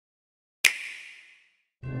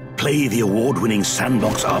Play the award-winning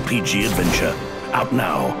sandbox RPG adventure, out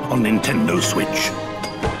now on Nintendo Switch.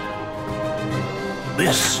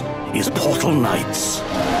 This is Portal Knights.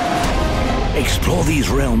 Explore these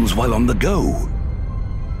realms while on the go.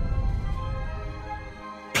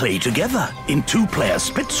 Play together in two-player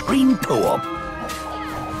split-screen co-op.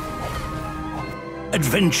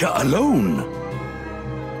 Adventure alone.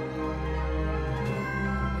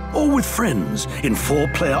 Or with friends in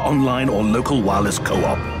 4-player online or local wireless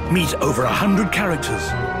co-op. Meet over 100 characters.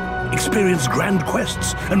 Experience grand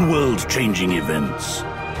quests and world-changing events.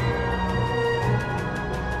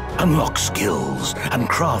 Unlock skills and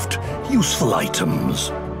craft useful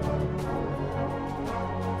items.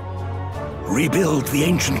 Rebuild the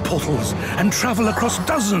ancient portals and travel across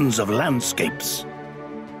dozens of landscapes.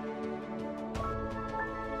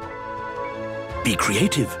 Be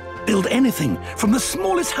creative. Build anything from the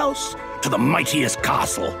smallest house to the mightiest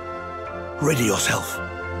castle. Ready yourself.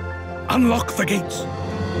 Unlock the gates.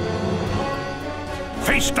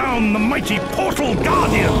 Face down the mighty Portal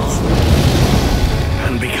Guardians.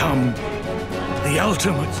 And become the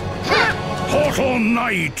ultimate Portal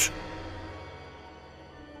Knight.